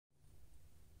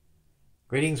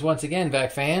Greetings once again,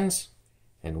 VAC fans,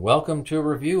 and welcome to a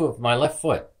review of my left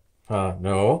foot.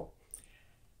 No,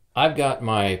 I've got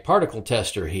my particle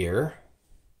tester here,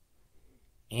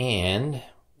 and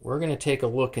we're going to take a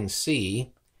look and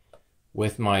see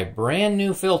with my brand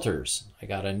new filters. I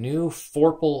got a new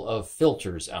forple of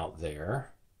filters out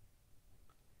there,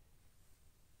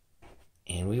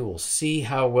 and we will see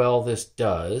how well this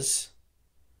does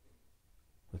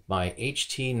with my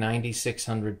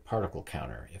HT9600 particle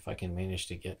counter, if I can manage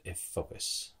to get a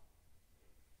focus.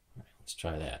 All right, let's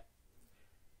try that.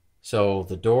 So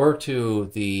the door to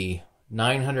the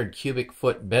 900 cubic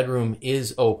foot bedroom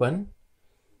is open.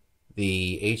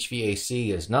 The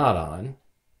HVAC is not on.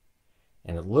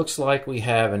 And it looks like we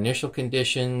have initial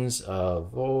conditions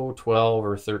of 12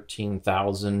 or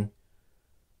 13,000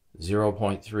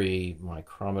 0.3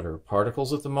 micrometer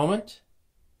particles at the moment.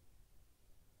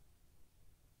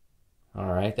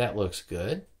 All right, that looks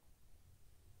good.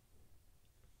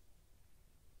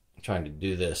 I'm trying to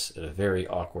do this at a very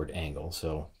awkward angle,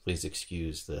 so please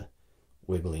excuse the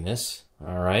wiggliness.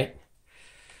 All right,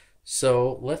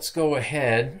 so let's go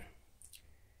ahead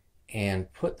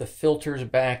and put the filters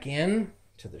back in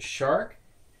to the Shark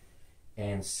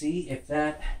and see if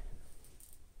that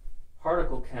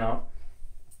particle count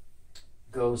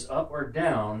goes up or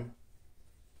down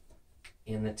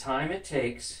in the time it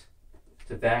takes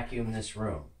to vacuum this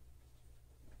room.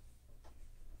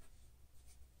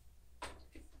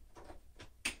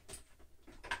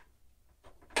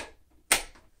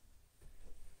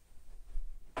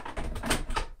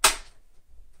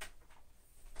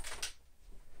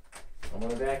 I'm going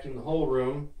to vacuum the whole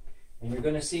room, and you're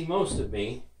going to see most of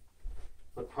me,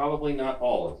 but probably not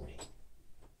all of me.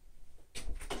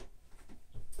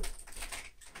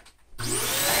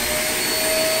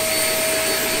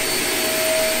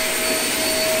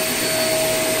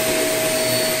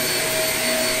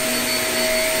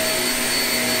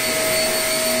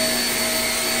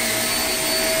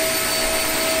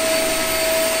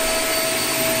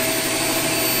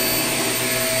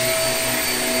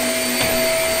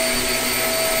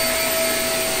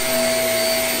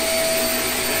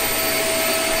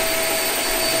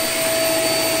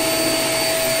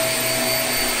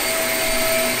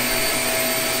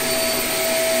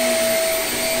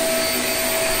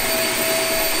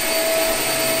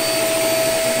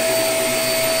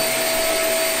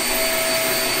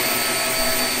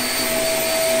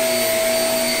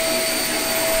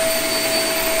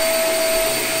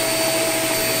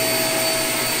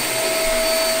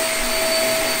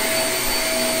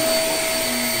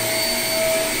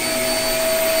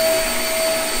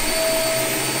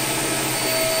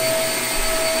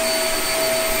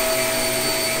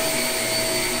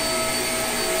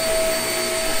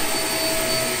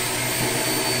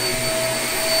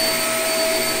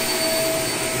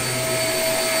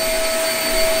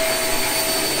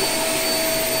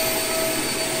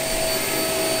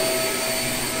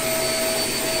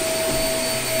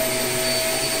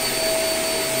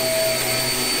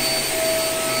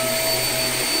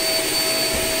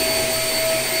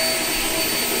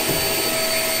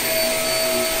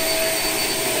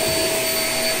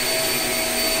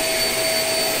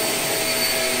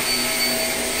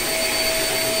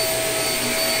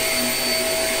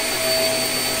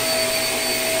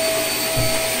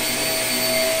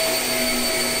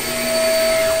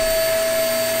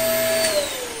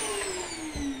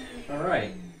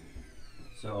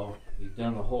 So we've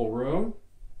done the whole room.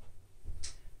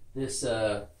 This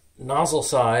nozzle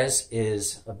size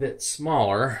is a bit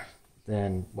smaller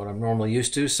than what I'm normally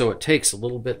used to, so it takes a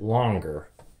little bit longer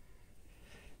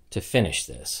to finish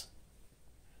this.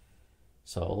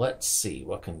 So let's see,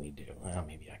 what can we do? Well,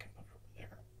 maybe I can put it over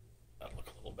there. That'll look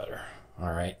a little better.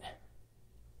 All right.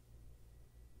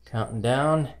 Counting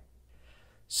down.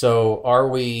 So are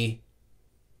we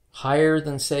higher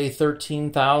than, say,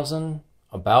 13,000?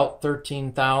 About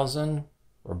 13,000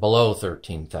 or below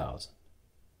 13,000?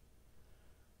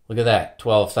 Look at that,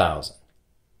 12,000.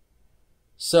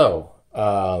 So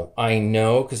I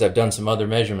know, because I've done some other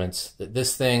measurements, that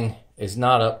this thing is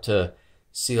not up to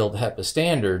sealed HEPA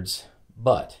standards,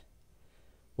 but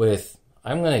with,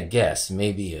 I'm going to guess,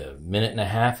 maybe a minute and a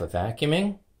half of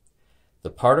vacuuming, the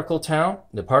particle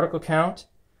count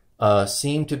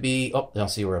seemed to be, oh, I'll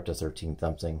see we're up to 13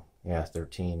 something. Yeah,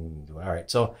 13. All right,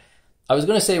 so I was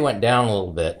going to say it went down a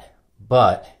little bit,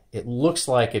 but it looks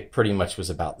like it pretty much was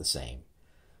about the same.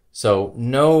 So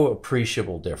no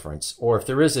appreciable difference, or if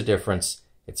there is a difference,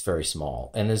 it's very small.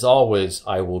 And as always,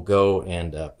 I will go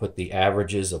and put the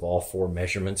averages of all four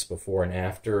measurements before and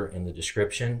after in the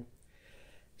description.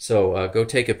 So go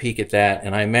take a peek at that,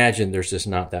 and I imagine there's just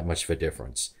not that much of a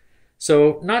difference.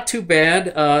 So not too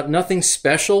bad, nothing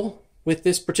special with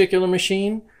this particular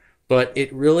machine, but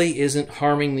it really isn't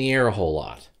harming the air a whole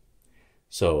lot.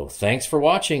 So thanks for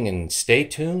watching and stay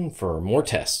tuned for more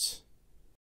tests.